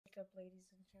up, ladies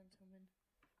and gentlemen.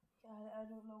 God, I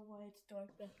don't know why it's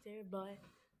dark back there, but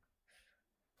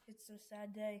it's a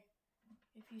sad day.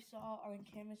 If you saw on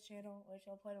Cam's channel, which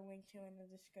I'll put a link to in the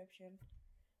description,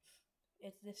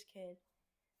 it's this kid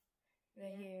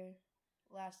right here,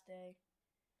 last day,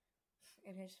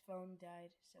 and his phone died,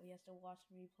 so he has to watch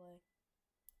me play.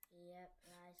 Yep,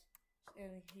 guys.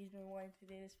 And he's been wanting to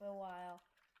do this for a while,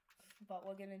 but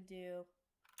we're gonna do,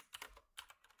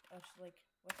 like,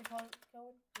 what's it called,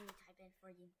 Cohen? Let me type in for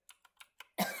you.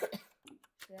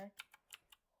 Shrek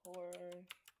horror.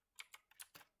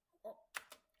 Oh,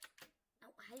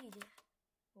 how do you do that?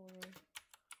 Horror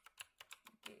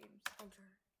games.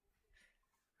 Enter.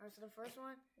 Alright, so the first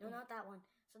one, no, not that one.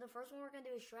 So the first one we're gonna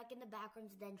do is Shrek in the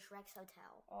Backrooms, then Shrek's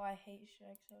Hotel. Oh, I hate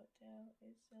Shrek's Hotel.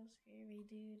 It's so scary,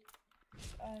 dude.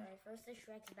 Alright, first is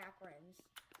Shrek's Backrooms.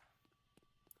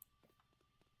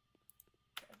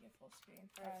 Gotta get full screen.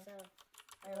 Alright, so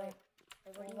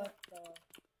Wait, what do you want?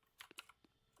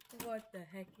 What the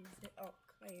heck is it? Oh,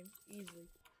 claim. Easily.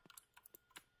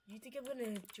 You think I'm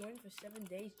gonna join for 7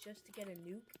 days just to get a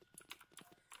nuke?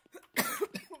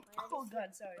 Oh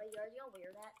god, sorry. Wait, are you gonna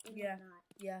wear that? Yeah. Not?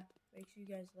 Yeah. Make sure you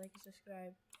guys like and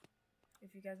subscribe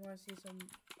if you guys want to see some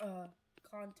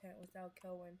content without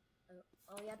Cohen.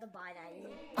 Oh, you have to buy that. You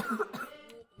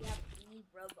need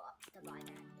Robux to buy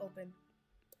that. Open.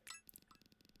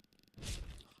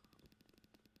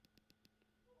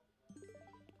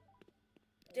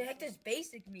 The heck does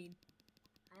basic mean?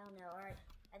 I don't know. Alright,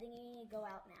 I think you need to go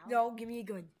out now. No, give me a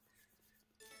gun.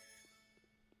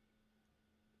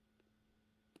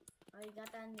 Oh, you got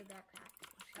that in your backpack.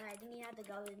 Alright, I think you have to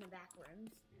go in the back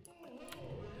rooms.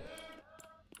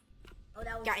 Oh,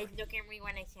 that was... Guys, look at me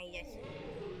when I say this.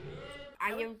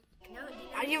 I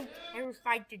am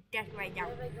terrified to death right now.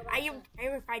 I am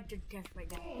terrified to death right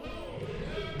now.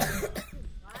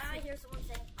 I hear someone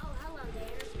saying, "Oh, hello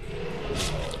there."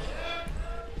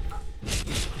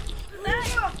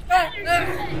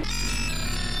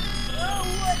 Oh,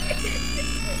 what is it?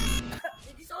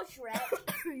 Did you saw Shrek?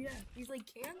 Yeah, he's like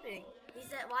camping. He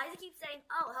said, "Why does he keep saying,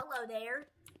 oh, hello there?"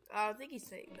 I think he's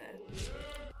saying that.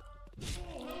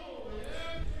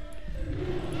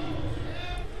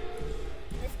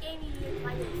 In this game, you need to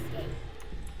try to escape.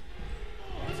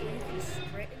 So you can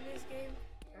sprint in this game?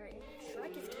 Alright,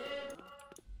 Shrek is camping.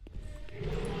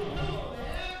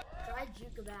 Try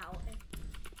juke about.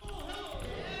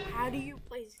 How do you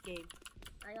play this game?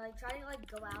 I try to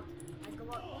go out. Go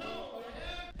up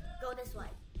there. Go this way.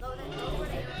 Go over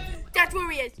there. That's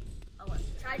where he is. Oh,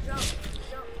 try jump.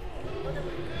 Jump. Go the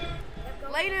way. Go.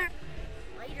 Later.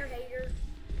 Later, hater.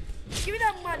 Give me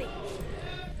that money.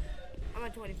 I'm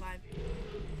at 25.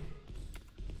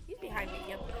 He's behind me.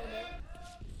 Yep. Go there.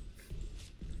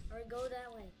 Or go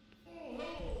that way.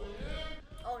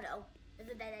 Oh no. It's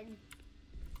a dead end.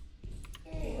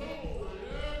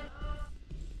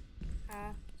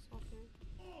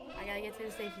 I gotta get to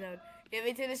the safe zone. Get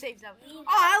me to the safe zone. Oh,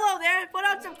 hello there. Put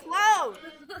on some clothes.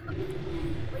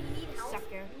 But you need health.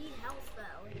 Sucker. You need health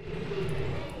though.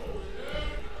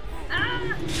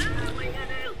 What are you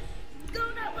gonna do? Go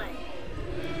that way.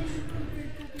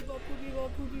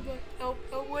 Poopy ball.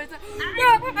 Oh, where's that?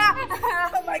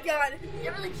 Oh my god.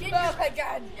 There was a ginger. Oh my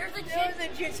god. There was a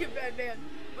gingerbread man.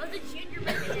 What's the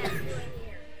gingerbread man doing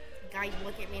here? Guys,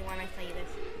 look at me when I say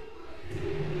this.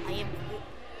 I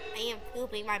am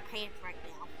pooping my pants right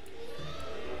now.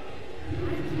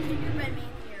 Why is the gingerbread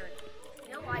man here?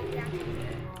 You know why he's actually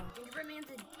here? Gingerbread man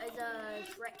is a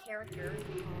Shrek character.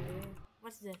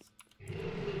 What's this?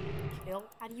 Kill?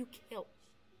 How do you kill?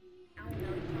 I don't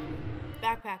know.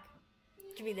 Backpack.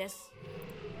 Give me this.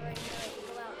 Alright,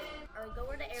 go out. Alright, go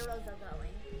where the arrows are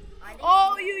going.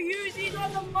 Oh, you use these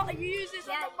on the on the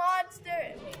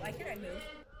monster. Wait, why can't I move?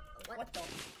 What the?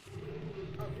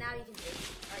 Oh, now you can do it.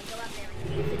 Alright, go out there and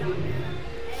use it on there.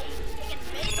 Hey, chicken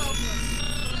face over.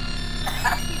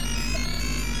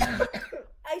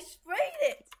 I sprayed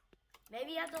it.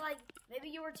 Maybe you have to maybe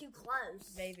you were too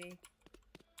close. Maybe.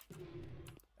 You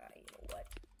know what?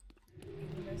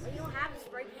 Well, you don't have to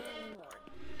spray paint anymore.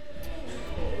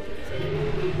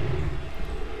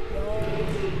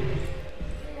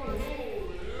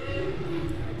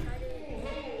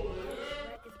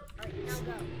 Alright, now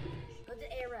go. Go to the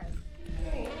arrows.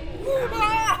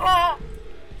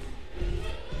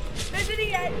 There's it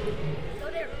again. Go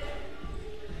there.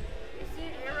 You see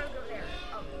an arrow? Go there.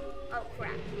 Oh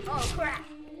crap. Oh crap.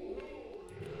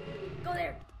 Go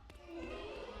there.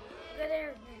 Go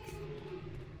there.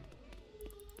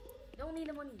 Don't need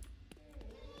the money.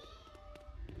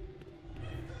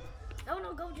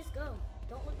 No, go. Just go.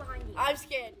 Don't look behind you. I'm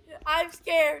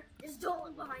scared. Just don't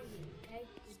look behind you. Okay.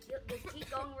 Just keep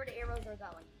going where the arrows are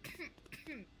going.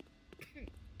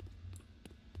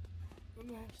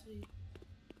 I'm actually.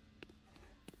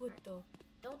 What the?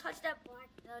 Don't touch that black.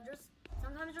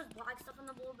 Sometimes there's black stuff on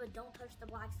the board, but don't touch the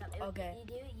black stuff. Okay. If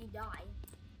you do, you die.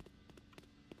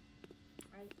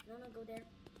 Alright, no, go there.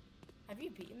 Have you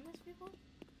beaten this before?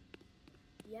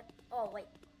 Yep. Oh, wait.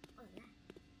 Oh, yeah.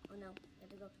 Oh, no. You have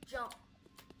to go. Jump.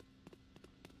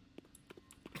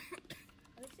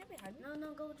 Are they still behind me?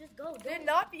 No, go. Just go. They're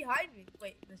not behind me.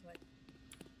 Wait, this way.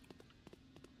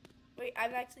 Wait,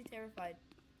 I'm actually terrified.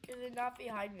 Because they're not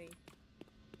behind me.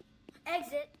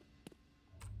 Exit.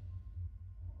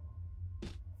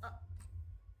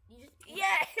 Yay!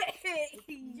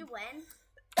 Did you win?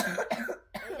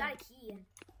 You got a key.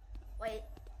 Wait.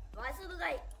 Why does it look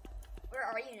like... Where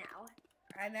are you now?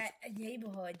 I'm at a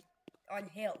neighborhood on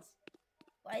hills.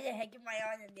 Why the heck am I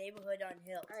on a neighborhood on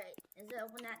hills? Alright, does it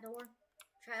open that door?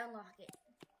 Try to unlock it.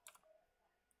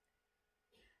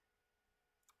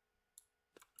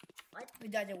 What?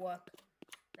 It doesn't work.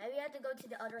 Maybe you have to go to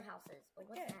the other houses. Oh,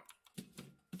 what's that?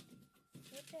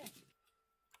 What's that?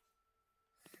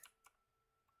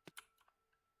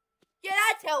 Yeah,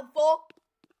 that's helpful.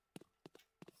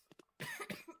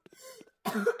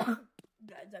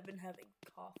 Guys, I've been having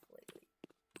cough lately.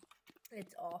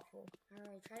 It's awful.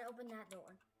 Alright, try to open that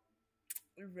door.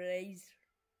 Raise.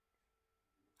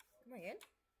 Am I in?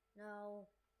 No.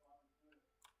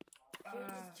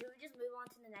 Should we just move on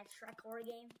to the next Shrek horror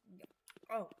game?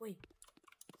 Oh, wait.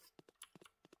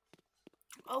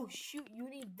 Oh, shoot, you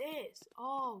need this.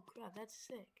 Oh, crap, that's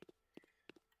sick.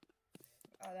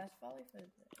 Oh, that's probably for the...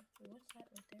 What's that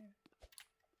right there?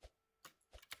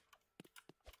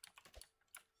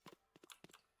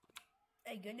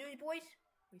 Hey, good news, boys.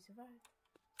 We survived.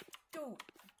 Dude.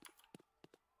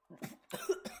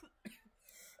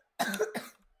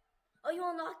 Oh, you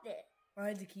unlocked it. I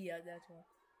had the key out, that's why.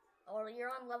 Oh, you're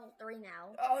on level 3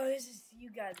 now. Oh, this is...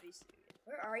 You gotta be serious.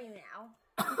 Where are you now?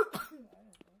 I don't know.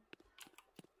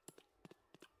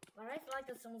 Why do I feel like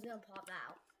that someone's gonna pop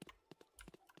out?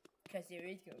 Because there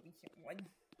is gonna be someone.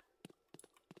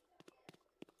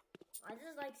 Why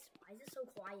is it so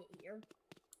quiet here?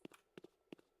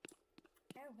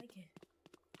 I don't like it.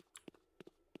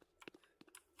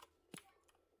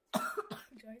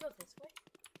 Do I go this way?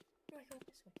 Do I go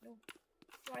this way? No.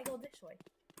 Do I go this way?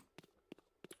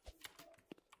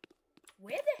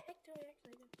 Where the heck do I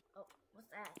actually go? Oh, what's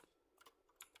that?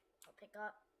 I'll pick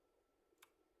up.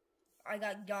 I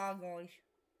got goggles.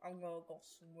 I'm gonna go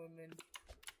swimming.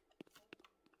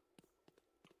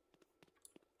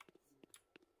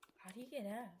 How do you get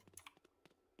out?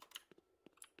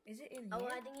 Is it in here? Oh,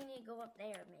 I think you need to go up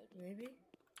there, maybe. Maybe?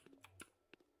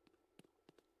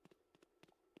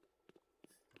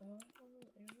 Oh, so you need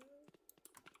to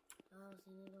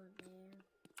go up there.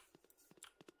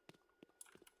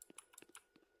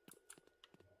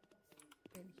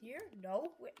 In here? No?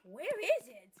 Where is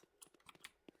it?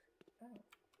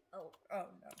 Oh. Oh,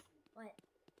 no. What?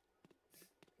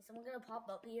 Is someone gonna pop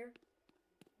up here?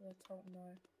 Let's hope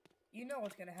not. You know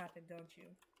what's gonna happen, don't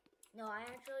you? No, I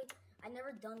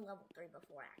never done level 3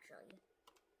 before, actually.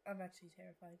 I'm actually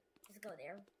terrified. Just go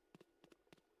there.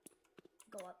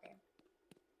 Go up there.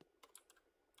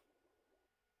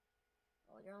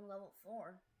 Oh, you're on level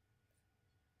 4.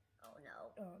 Oh,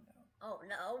 no. Oh, no. Oh,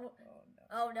 no. Oh, no. Oh, no.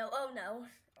 Oh, no. Oh, no.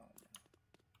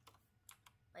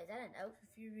 Wait, is that a note?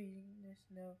 If you're reading this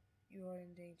note, you are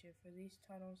in danger. For these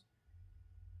tunnels,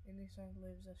 in this one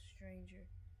lives a stranger.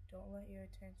 Don't let your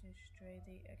attention stray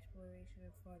the exploration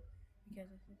of fun,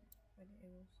 because when it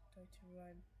will start to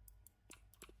run.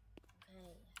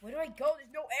 Okay. Where do I go?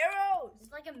 There's no arrows!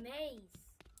 It's like a maze.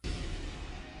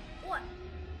 What?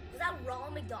 Was that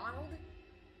Ronald McDonald?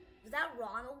 Was that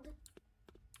Ronald?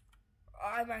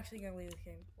 I'm actually gonna leave this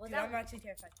game. Dude, I'm actually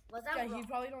terrified. Was that Guys, you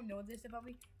probably don't know this about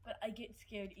me, but I get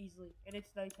scared easily, and it's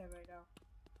nighttime right now.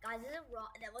 Guys,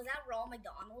 was that Ronald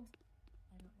McDonald?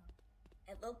 I don't know.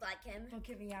 It looked like him. Don't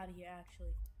get me out of here,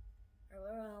 actually.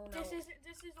 Oh, no. This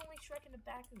is only Shrek in the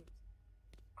back rooms.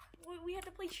 We had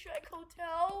to play Shrek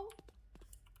Hotel.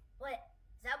 What?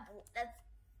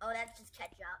 That's just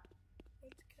ketchup.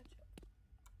 Let's catch up.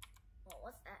 Well,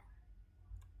 what's that?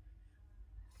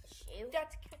 A shoe?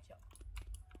 That's ketchup.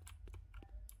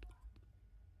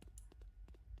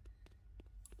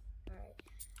 Alright.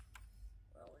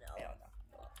 Oh, no. Hell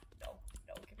no.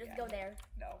 No. Just go there.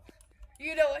 No.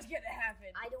 You know what's gonna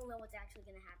happen. I don't know what's actually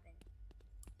gonna happen.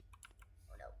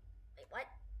 Oh, no. Wait, what?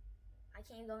 I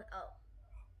can't even go. Oh.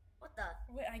 What the?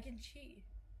 Wait, I can cheat.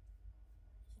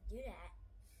 You do that.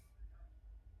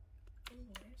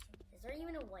 Is there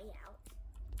even a way out?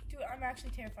 Dude, I'm actually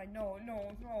terrified. No.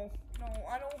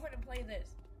 I don't want to play this.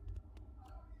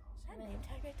 Is that a name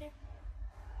tag right there?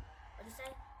 What'd you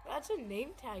say? That's a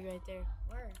name tag right there.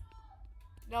 Where?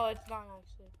 No, it's not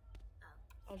actually.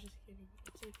 Oh. I was just kidding.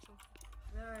 It's like something.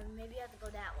 Or maybe you have to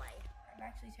go that way. I'm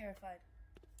actually terrified.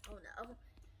 Oh no.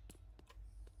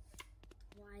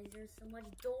 Why is there so much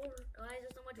door? Why is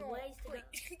there so much ways to go?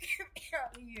 Get me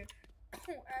out of here.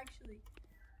 Oh, actually.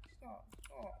 Stop.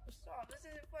 Stop. This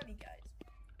isn't funny, guys.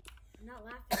 I'm not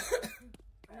laughing.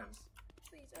 Guys,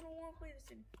 please, I don't want to play this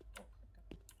in. Oh,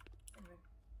 anyway.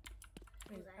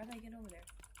 Wait, how do I get over there?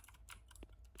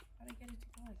 How do I get it to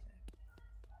go like that?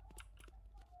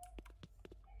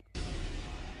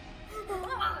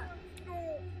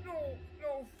 No.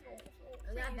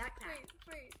 I got a backpack.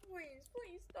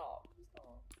 Please, stop.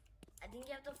 I think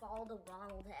you have to follow the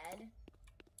Ronald head. You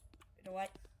know what?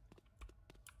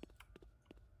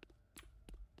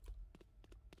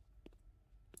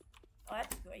 Oh,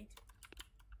 that's great.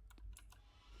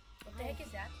 What the heck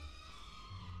is that?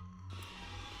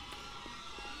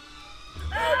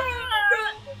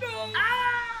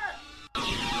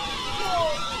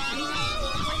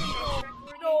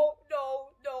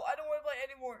 No, I don't want to play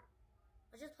anymore.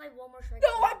 Let's just play one more Shrek.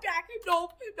 No, I'm back. No.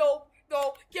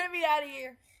 Get me out of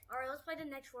here. Alright, let's play the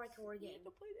next Shrek horror game.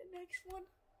 To play the next one.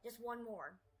 Just one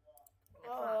more.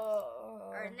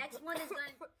 Alright, next one is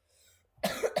gonna.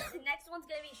 The next one's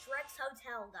gonna be Shrek's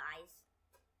Hotel, guys.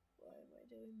 Why am I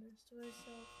doing this to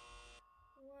myself?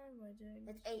 Why am I doing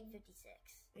this? It's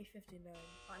 8:56. 8:59.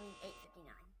 I mean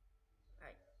 8:59.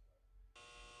 Alright.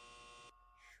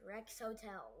 Shrek's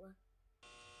Hotel.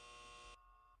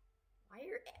 Why are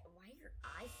your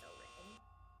eyes so red?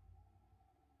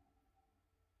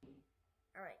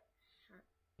 Alright.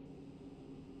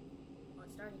 Oh,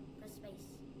 it's starting. Press space.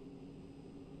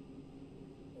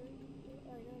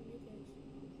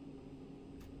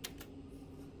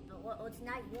 Oh, it's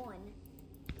night 1.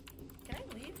 Can I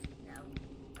leave? No.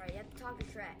 Alright, you have to talk to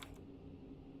Shrek.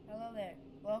 Hello there.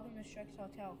 Welcome to Shrek's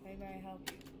Hotel. How may I help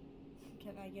you?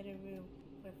 Can I get a room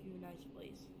for a few nights,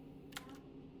 please?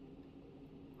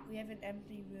 We have an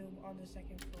empty room on the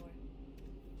 2nd floor.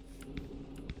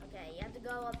 Okay, you have to go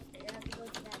up. You have to go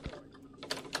to that door.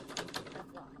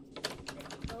 That's locked. There,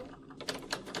 go.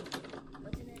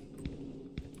 What's in it?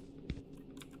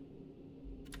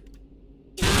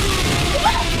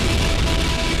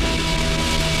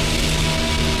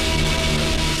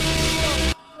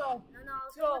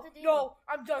 No,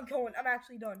 I'm done, Cohen. I'm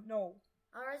actually done. No.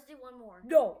 Alright, let's do one more.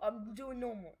 No, I'm doing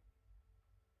no more.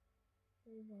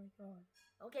 Oh my god.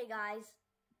 Okay, guys.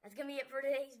 That's gonna be it for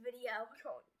today's video.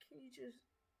 Cohen, can you just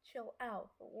chill out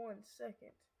for 1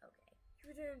 second? Okay.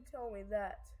 You didn't tell me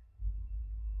that.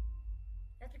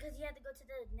 That's because you had to go to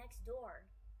the next door.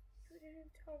 You didn't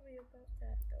tell me about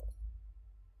that, though.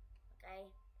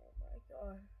 Okay. Oh my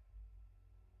god.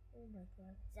 Oh my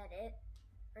god. Is that it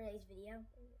for today's video?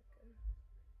 Oh my god.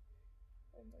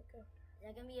 Oh my god. Is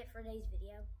that gonna be it for today's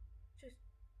video? Just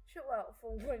chill out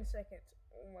for 1 second.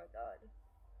 Oh my god.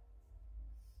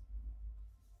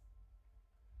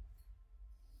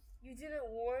 You didn't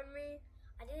warn me?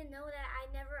 I didn't know that.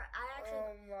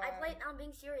 I played, I'm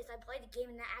being serious. I played the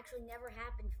game and that actually never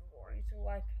happened before. Reason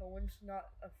why Cohen's not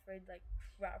afraid like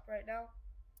crap right now?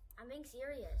 I'm being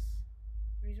serious.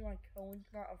 Reason why Cohen's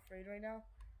not afraid right now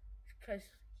is because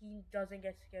he doesn't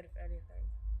get scared of anything.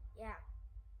 Yeah.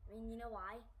 I mean, you know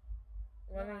why?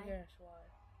 Let me guess why.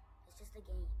 It's just a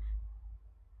game.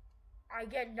 I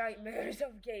get nightmares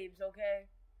of games, okay?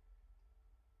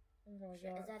 Oh my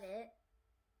god. Is that it?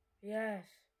 Yes.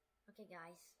 Okay,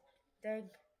 guys.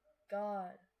 Thank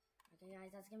God. Okay, guys,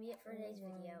 that's gonna be it for today's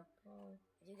video. God.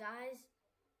 You guys,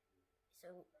 so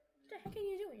What the heck are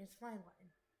you doing? It's my line.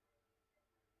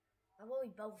 how about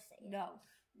we both say it? No.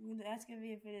 That's gonna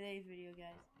be it for today's video,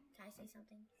 guys. Can I say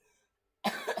something?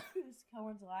 This is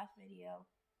Cohen's last video.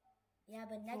 Yeah,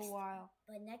 but For a while.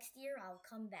 next year I'll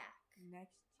come back.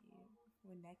 Next year.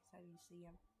 When next time you see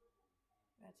him.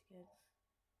 That's good.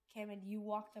 Cameron, you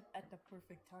walked up at the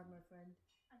perfect time, my friend.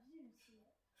 I didn't see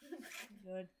it.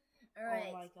 Good. Alright.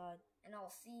 Oh my god. And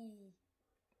I'll see.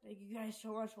 Thank you guys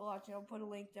so much for watching. I'll put a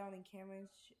link down in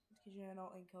Cameron's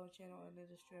channel and Coach's channel in the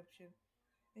description.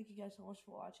 Thank you guys so much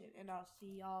for watching, and I'll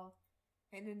see y'all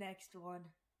in the next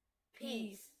one.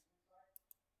 Peace.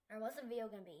 Or what's the video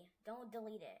gonna be? Don't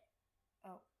delete it.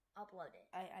 Oh. Upload it.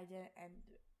 I didn't end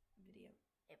the video.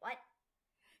 Wait, what?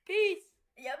 Peace.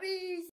 Yeah, peace.